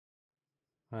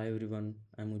Hi everyone,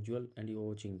 I'm Ujjwal and you're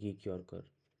watching Geek Yorker.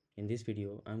 In this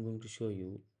video, I'm going to show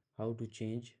you how to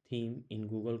change theme in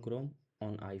Google Chrome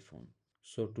on iPhone.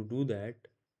 So to do that,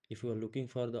 if you are looking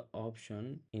for the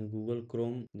option in Google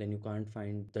Chrome, then you can't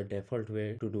find the default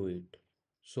way to do it.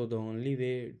 So the only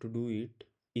way to do it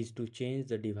is to change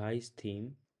the device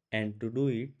theme, and to do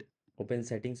it, open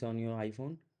settings on your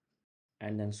iPhone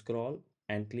and then scroll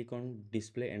and click on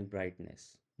display and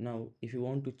brightness. Now if you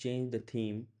want to change the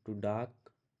theme to dark,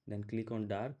 then click on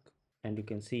dark and you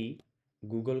can see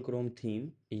Google Chrome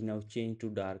theme is now changed to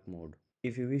dark mode.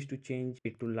 If you wish to change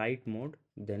it to light mode,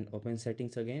 then open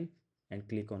settings again and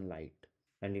click on light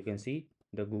and you can see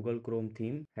the Google Chrome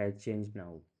theme has changed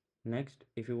now. Next,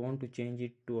 if you want to change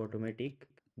it to automatic,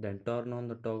 then turn on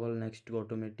the toggle next to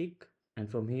automatic, and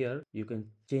from here you can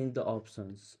change the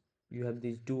options. You have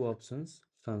these two options,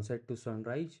 sunset to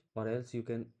sunrise, or else you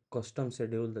can custom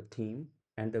schedule the theme,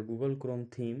 and the Google Chrome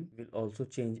theme will also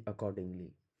change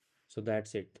accordingly. So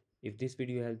that's it. If this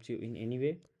video helps you in any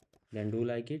way, then do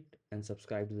like it and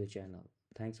subscribe to the channel.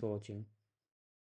 Thanks for watching.